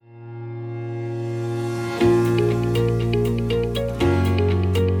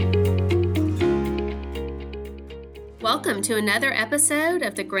Welcome to another episode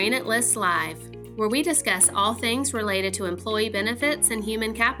of the Granite List Live, where we discuss all things related to employee benefits and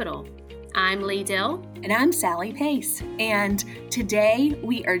human capital. I'm Lee Dill. And I'm Sally Pace. And today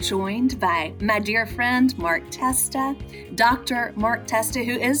we are joined by my dear friend, Mark Testa, Dr. Mark Testa,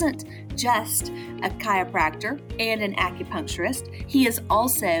 who isn't just a chiropractor and an acupuncturist. He is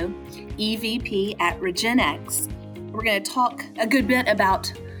also EVP at Regenexx. We're going to talk a good bit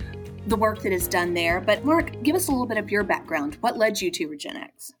about the work that is done there. But Mark, give us a little bit of your background. What led you to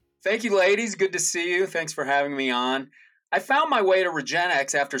Regenexx? Thank you, ladies. Good to see you. Thanks for having me on. I found my way to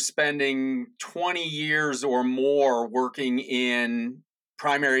Regenexx after spending 20 years or more working in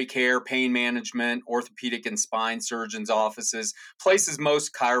primary care, pain management, orthopedic and spine surgeons' offices, places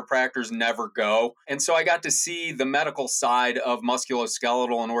most chiropractors never go. And so I got to see the medical side of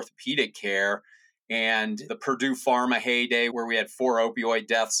musculoskeletal and orthopedic care, and the Purdue Pharma heyday where we had 4 opioid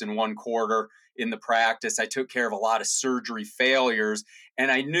deaths in one quarter in the practice. I took care of a lot of surgery failures, and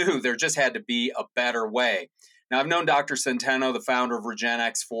I knew there just had to be a better way. Now, I've known Dr. Centeno, the founder of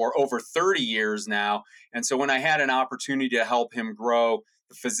Regenexx, for over 30 years now. And so when I had an opportunity to help him grow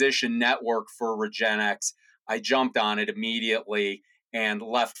the physician network for Regenexx, I jumped on it immediately and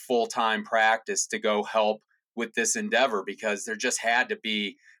left full-time practice to go help with this endeavor, because there just had to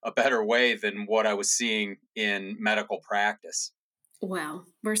be a better way than what I was seeing in medical practice. Well,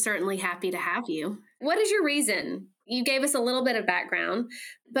 we're certainly happy to have you. What is your reason? You gave us a little bit of background,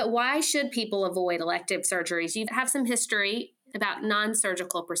 but why should people avoid elective surgeries? You have some history about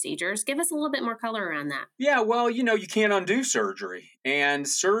non-surgical procedures. Give us a little bit more color around that. Yeah, well, you can't undo surgery. And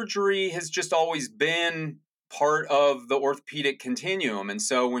surgery has just always been part of the orthopedic continuum. And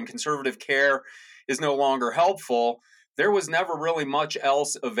so when conservative care is no longer helpful, there was never really much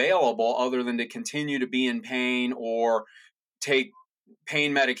else available other than to continue to be in pain or take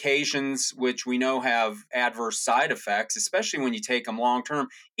pain medications, which we know have adverse side effects, especially when you take them long term,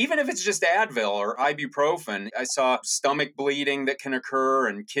 even if it's just Advil or ibuprofen. I saw stomach bleeding that can occur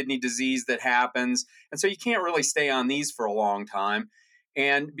and kidney disease that happens. And so you can't really stay on these for a long time.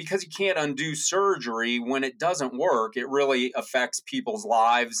 And because you can't undo surgery, when it doesn't work, it really affects people's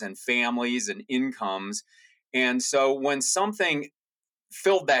lives and families and incomes. And so when something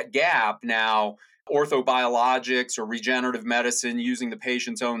filled that gap now, orthobiologics or regenerative medicine using the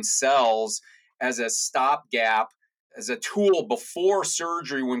patient's own cells as a stopgap, as a tool before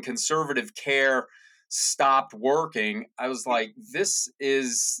surgery when conservative care stopped working, I was like, this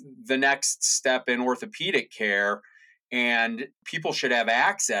is the next step in orthopedic care. And people should have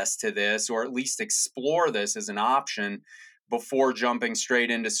access to this, or at least explore this as an option before jumping straight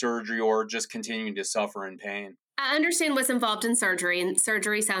into surgery or just continuing to suffer in pain. I understand what's involved in surgery, and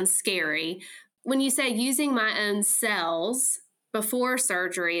surgery sounds scary. When you say using my own cells before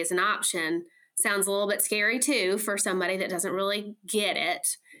surgery is an option, sounds a little bit scary too for somebody that doesn't really get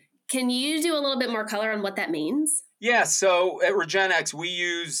it. Can you do a little bit more color on what that means? Yeah, so at Regenexx, we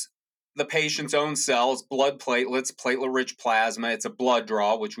use the patient's own cells, blood platelets, platelet-rich plasma. It's a blood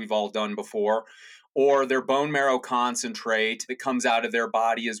draw, which we've all done before, or their bone marrow concentrate that comes out of their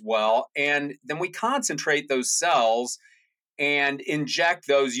body as well. And then we concentrate those cells and inject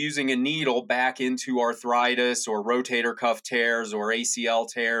those using a needle back into arthritis or rotator cuff tears or ACL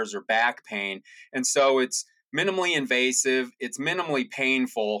tears or back pain. And so it's minimally invasive, it's minimally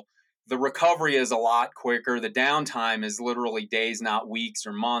painful. The recovery is a lot quicker. The downtime is literally days, not weeks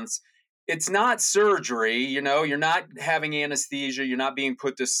or months. It's not surgery, you're not having anesthesia, you're not being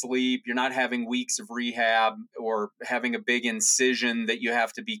put to sleep, you're not having weeks of rehab or having a big incision that you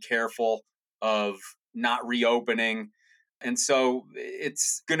have to be careful of not reopening. And so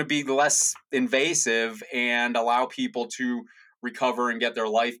it's going to be less invasive and allow people to recover and get their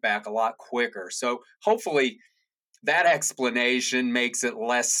life back a lot quicker. So hopefully that explanation makes it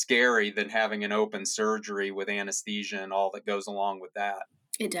less scary than having an open surgery with anesthesia and all that goes along with that.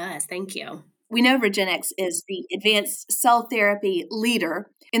 It does. Thank you. We know Regenexx is the advanced cell therapy leader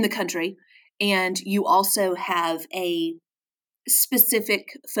in the country, and you also have a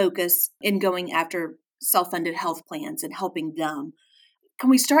specific focus in going after self-funded health plans and helping them. Can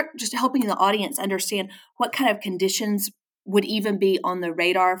we start just helping the audience understand what kind of conditions would even be on the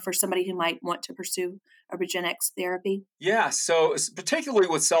radar for somebody who might want to pursue a Regenexx therapy? Yeah, so particularly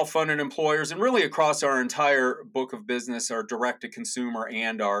with self-funded employers, and really across our entire book of business, our direct-to-consumer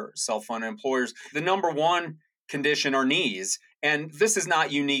and our self-funded employers, the number one condition are knees. And this is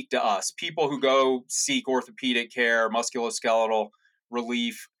not unique to us. People who go seek orthopedic care, musculoskeletal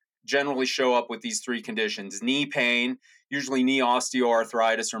relief, generally show up with these 3 conditions: knee pain, usually knee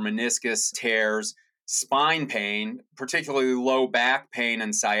osteoarthritis or meniscus tears, spine pain, particularly low back pain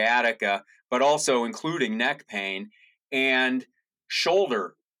and sciatica, but also including neck pain, and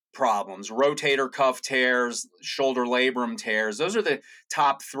shoulder problems, rotator cuff tears, shoulder labrum tears. Those are the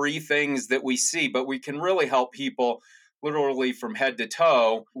top three things that we see, but we can really help people literally from head to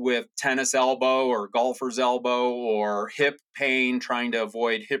toe with tennis elbow or golfer's elbow or hip pain, trying to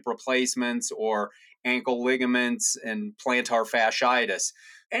avoid hip replacements, or ankle ligaments and plantar fasciitis.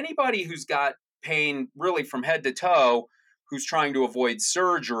 Anybody who's got pain really from head to toe, who's trying to avoid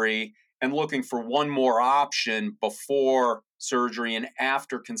surgery and looking for one more option before surgery and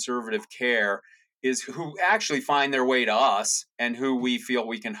after conservative care, is who actually find their way to us and who we feel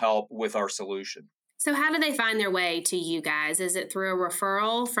we can help with our solution. So how do they find their way to you guys? Is it through a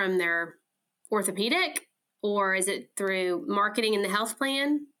referral from their orthopedic, or is it through marketing in the health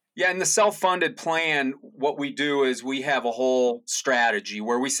plan? Yeah, in the self-funded plan, what we do is we have a whole strategy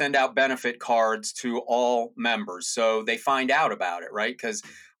where we send out benefit cards to all members so they find out about it, right? Because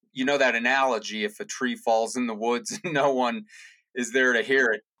you know that analogy, if a tree falls in the woods and no one is there to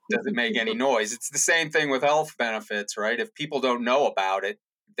hear it, does it make any noise? It's the same thing with health benefits, right? If people don't know about it,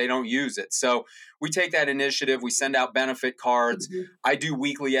 they don't use it. So we take that initiative, we send out benefit cards. Mm-hmm. I do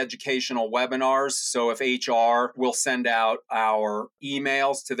weekly educational webinars. So if HR will send out our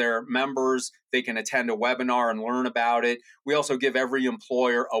emails to their members, they can attend a webinar and learn about it. We also give every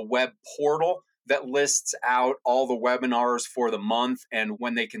employer a web portal that lists out all the webinars for the month. And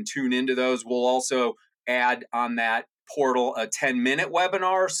when they can tune into those, we'll also add on that portal a 10-minute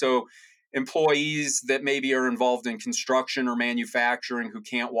webinar. So employees that maybe are involved in construction or manufacturing who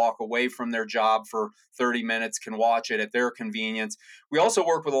can't walk away from their job for 30 minutes can watch it at their convenience. We also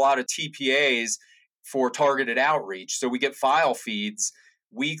work with a lot of TPAs for targeted outreach. So we get file feeds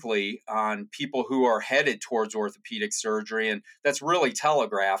weekly on people who are headed towards orthopedic surgery. And that's really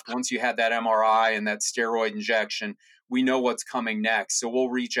telegraphed. Once you had that MRI and that steroid injection, we know what's coming next. So we'll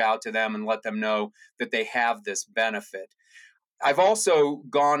reach out to them and let them know that they have this benefit. I've also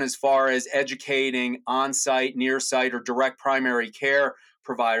gone as far as educating on-site, near-site, or direct primary care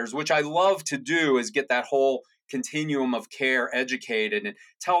providers, which I love to do, is get that whole continuum of care educated and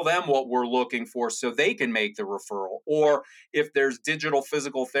tell them what we're looking for so they can make the referral. Or if there's digital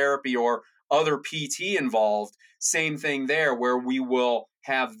physical therapy or other PT involved, same thing there, where we will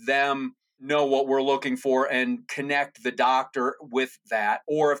have them know what we're looking for and connect the doctor with that.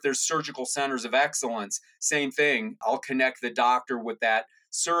 Or if there's surgical centers of excellence, same thing. I'll connect the doctor with that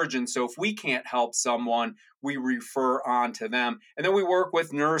surgeon. So if we can't help someone, we refer on to them. And then we work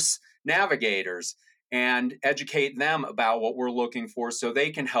with nurse navigators and educate them about what we're looking for so they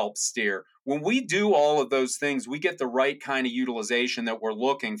can help steer. When we do all of those things, we get the right kind of utilization that we're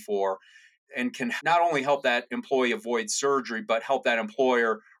looking for and can not only help that employee avoid surgery, but help that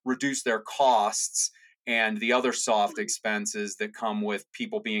employer reduce their costs and the other soft expenses that come with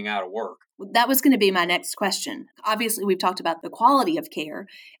people being out of work. That was going to be my next question. Obviously, we've talked about the quality of care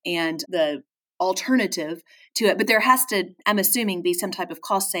and the alternative to it, but there has to, I'm assuming, be some type of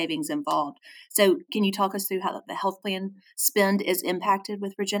cost savings involved. So can you talk us through how the health plan spend is impacted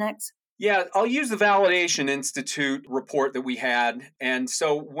with Regenexx? Yeah, I'll use the Validation Institute report that we had. And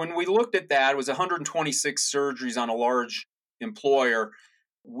so when we looked at that, it was 126 surgeries on a large employer.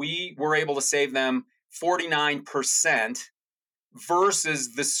 We were able to save them 49%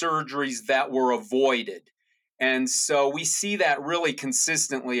 versus the surgeries that were avoided. And so we see that really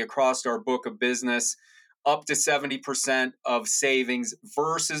consistently across our book of business, up to 70% of savings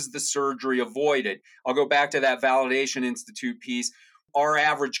versus the surgery avoided. I'll go back to that Validation Institute piece. Our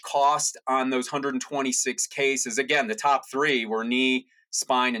average cost on those 126 cases, again, the top three were knee,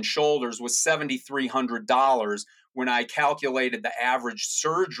 spine, and shoulders, was $7,300. When I calculated the average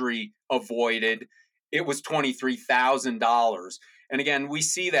surgery avoided, it was $23,000. And again, we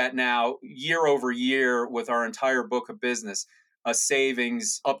see that now year over year with our entire book of business, a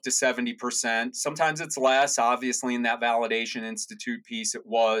savings up to 70%. Sometimes it's less, obviously, in that Validation Institute piece it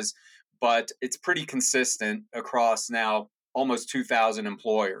was, but it's pretty consistent across now almost 2,000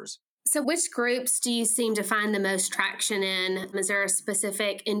 employers. So which groups do you seem to find the most traction in? Is there a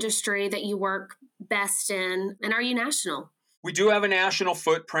specific industry that you work best in? And are you national? We do have a national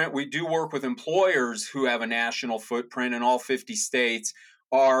footprint. We do work with employers who have a national footprint in all 50 states.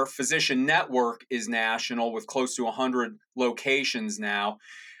 Our physician network is national with close to 100 locations now.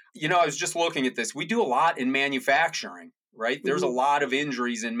 You know, I was just looking at this. We do a lot in manufacturing, right? Mm-hmm. There's a lot of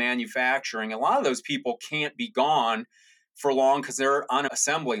injuries in manufacturing. A lot of those people can't be gone for long because they're on an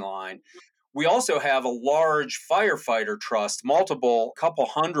assembly line. We also have a large firefighter trust, couple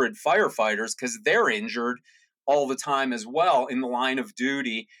hundred firefighters, because they're injured all the time as well in the line of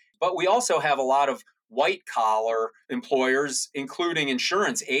duty. But we also have a lot of white collar employers, including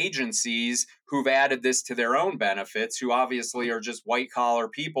insurance agencies who've added this to their own benefits, who obviously are just white collar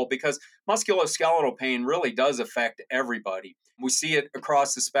people, because musculoskeletal pain really does affect everybody. We see it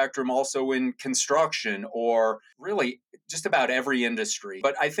across the spectrum also in construction or really just about every industry.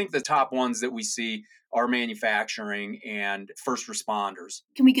 But I think the top ones that we see are manufacturing and first responders.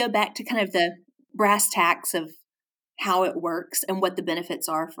 Can we go back to kind of the brass tacks of how it works and what the benefits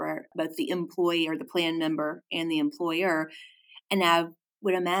are for both the employee or the plan member and the employer? And I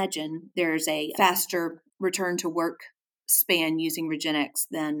would imagine there's a faster return to work span using Regenexx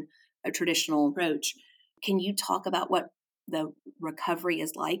than a traditional approach. Can you talk about what the recovery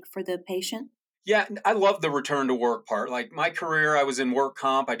is like for the patient? Yeah, I love the return to work part. Like my career, I was in work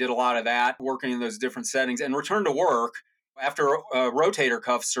comp. I did a lot of that, working in those different settings. And return to work after a rotator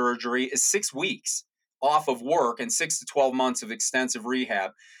cuff surgery is 6 weeks off of work and 6 to 12 months of extensive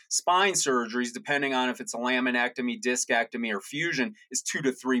rehab. Spine surgeries, depending on if it's a laminectomy, discectomy, or fusion, is 2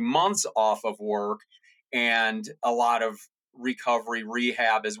 to 3 months off of work and a lot of recovery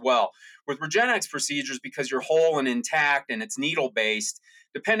rehab as well. With Regenexx procedures, because you're whole and intact and it's needle based,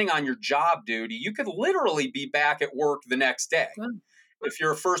 depending on your job duty, you could literally be back at work the next day. Wow. If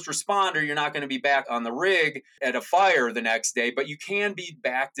you're a first responder, you're not going to be back on the rig at a fire the next day, but you can be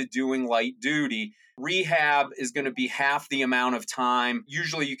back to doing light duty. Rehab is going to be half the amount of time.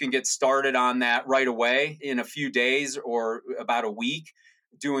 Usually you can get started on that right away in a few days or about a week,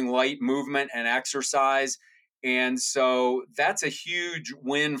 doing light movement and exercise. And so that's a huge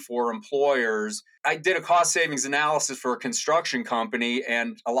win for employers. I did a cost savings analysis for a construction company,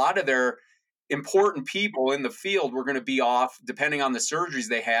 and a lot of their important people in the field were going to be off, depending on the surgeries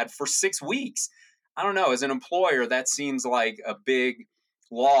they had, for 6 weeks. I don't know. As an employer, that seems like a big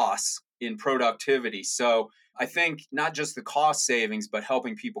loss in productivity. So I think not just the cost savings, but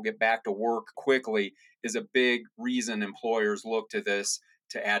helping people get back to work quickly is a big reason employers look to this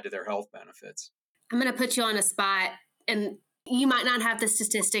to add to their health benefits. I'm going to put you on a spot, and you might not have the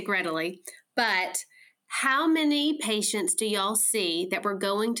statistic readily, but how many patients do y'all see that were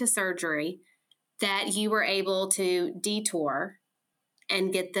going to surgery that you were able to detour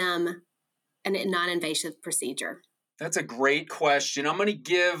and get them a non-invasive procedure? That's a great question. I'm going to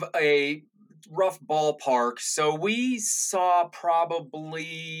give a rough ballpark. So we saw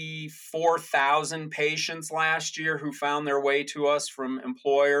probably 4,000 patients last year who found their way to us from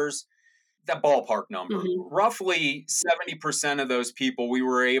employers. That ballpark number. Mm-hmm. Roughly 70% of those people we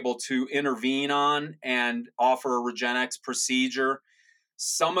were able to intervene on and offer a Regenexx procedure.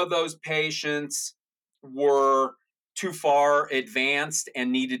 Some of those patients were too far advanced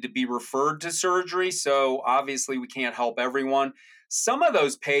and needed to be referred to surgery. So obviously we can't help everyone. Some of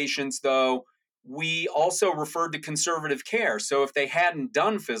those patients, though, we also referred to conservative care. So if they hadn't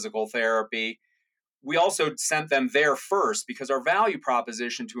done physical therapy, we also sent them there first, because our value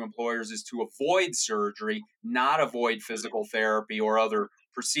proposition to employers is to avoid surgery, not avoid physical therapy or other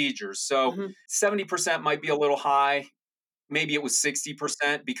procedures. So Mm-hmm. 70% might be a little high. Maybe it was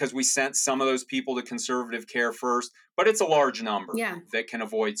 60% because we sent some of those people to conservative care first, but it's a large number Yeah, that can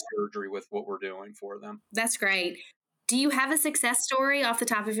avoid surgery with what we're doing for them. that's great. Do you have a success story off the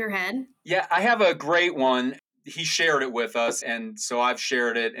top of your head? Yeah, I have a great one. He shared it with us, and so I've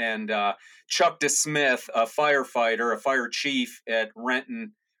shared it. And Chuck DeSmith, a firefighter, a fire chief at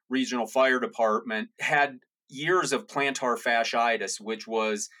Renton Regional Fire Department, had years of plantar fasciitis, which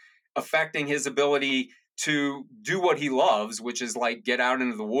was affecting his ability to do what he loves, which is like get out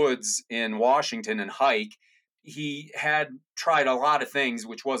into the woods in Washington and hike. He had tried a lot of things,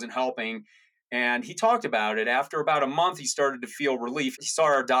 which wasn't helping. And he talked about it. After about a month, he started to feel relief. He saw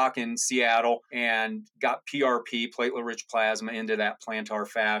our doc in Seattle and got PRP, platelet-rich plasma, into that plantar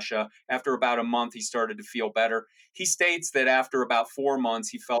fascia. After about a month, he started to feel better. He states that after about 4 months,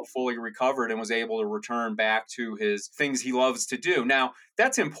 he felt fully recovered and was able to return back to his things he loves to do. Now,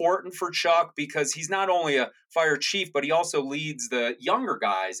 that's important for Chuck because he's not only a fire chief, but he also leads the younger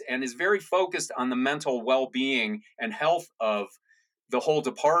guys and is very focused on the mental well-being and health of the whole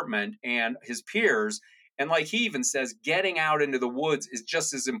department and his peers. And like he even says, getting out into the woods is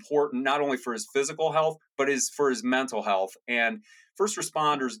just as important, not only for his physical health, but is for his mental health. And first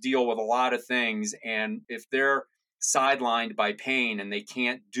responders deal with a lot of things. And if they're sidelined by pain and they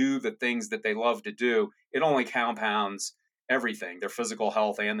can't do the things that they love to do, it only compounds everything, their physical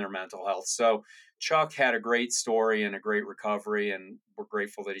health and their mental health. So Chuck had a great story and a great recovery, and we're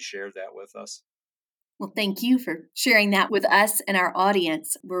grateful that he shared that with us. Well, thank you for sharing that with us and our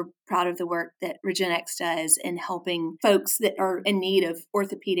audience. We're proud of the work that Regenexx does in helping folks that are in need of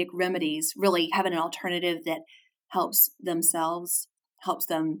orthopedic remedies really having an alternative that helps themselves, helps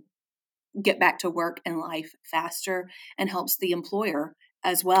them get back to work and life faster and helps the employer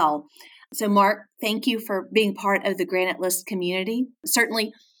as well. So, Mark, thank you for being part of the Granite List community.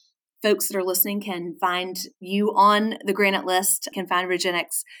 Certainly, folks that are listening can find you on the Granite List, can find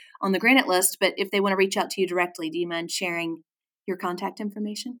Regenexx on the Granite List. But if they want to reach out to you directly, do you mind sharing your contact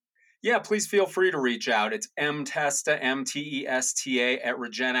information? Yeah, please feel free to reach out. It's mtesta, MTESTA at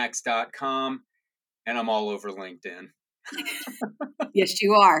regenexx.com. And I'm all over LinkedIn. Yes,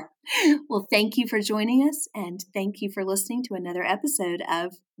 you are. Well, thank you for joining us, and thank you for listening to another episode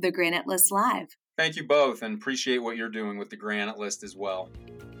of the Granite List Live. Thank you both, and appreciate what you're doing with the Granite List as well.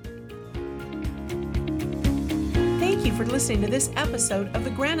 Thank you for listening to this episode of the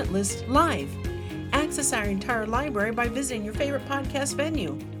Granite List Live. Access our entire library by visiting your favorite podcast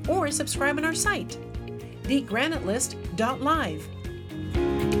venue or subscribe on our site, thegranitelist.live.